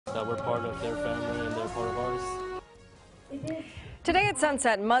that we're part of their family and they're part of ours. Today at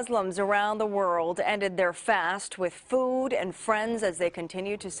sunset, Muslims around the world ended their fast with food and friends as they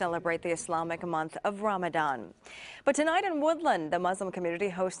continue to celebrate the Islamic month of Ramadan. But tonight in Woodland, the Muslim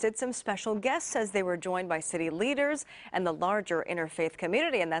community hosted some special guests as they were joined by city leaders and the larger interfaith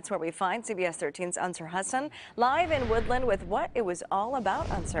community. And that's where we find CBS 13's Ansar Hassan live in Woodland with what it was all about.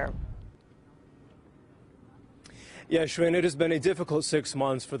 Ansar. Yeah, Shireen, it has been a difficult 6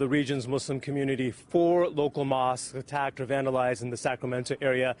 months for the region's Muslim community. 4 local mosques attacked or vandalized in the Sacramento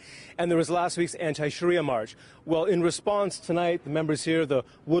area. And there was last week's anti-Sharia march. Well, in response tonight, the members here of the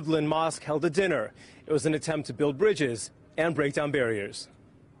Woodland Mosque held a dinner. It was an attempt to build bridges and break down barriers.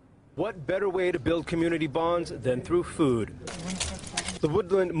 What better way to build community bonds than through food? The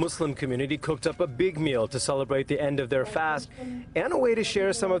Woodland Muslim community cooked up a big meal to celebrate the end of their fast and a way to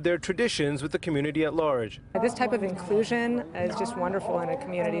share some of their traditions with the community at large. This type of inclusion is just wonderful in a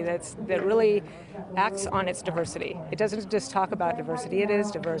community that really acts on its diversity. It doesn't just talk about diversity, it is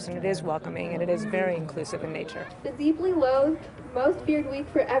diverse and it is welcoming and it is very inclusive in nature. The deeply loathed, most feared week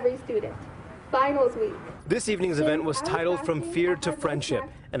for every student. Finals week. This evening's event was titled From Fear to Friendship,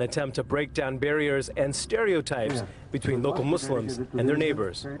 an attempt to break down barriers and stereotypes between local Muslims and their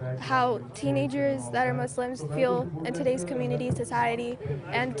neighbors. How teenagers that are Muslims feel in today's community, society,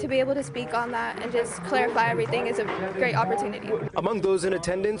 and to be able to speak on that and just clarify everything is a great opportunity. Among those in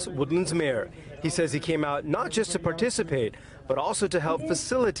attendance, Woodland's mayor. He says he came out not just to participate, but also to help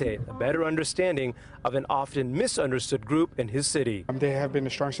facilitate a better understanding of an often misunderstood group in his city. They have been a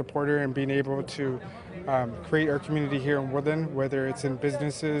strong supporter in being able to create our community here in Woodland, whether it's in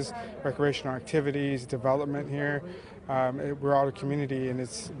businesses, recreational activities, development here. We're all a community, and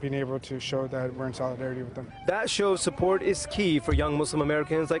it's being able to show that we're in solidarity with them. That show of support is key for young Muslim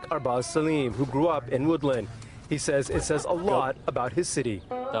Americans like Arbaz Salim, who grew up in Woodland. He says it says a lot about his city.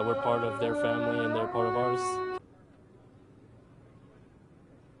 That we're part of their family and they're part of ours.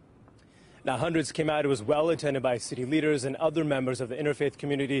 Now, hundreds came out. It was well attended by city leaders and other members of the interfaith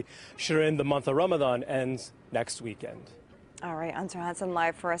community. Shirin, the month of Ramadan ends next weekend. All right, Ansar Hassan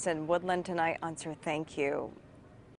live for us in Woodland tonight. Ansar, thank you.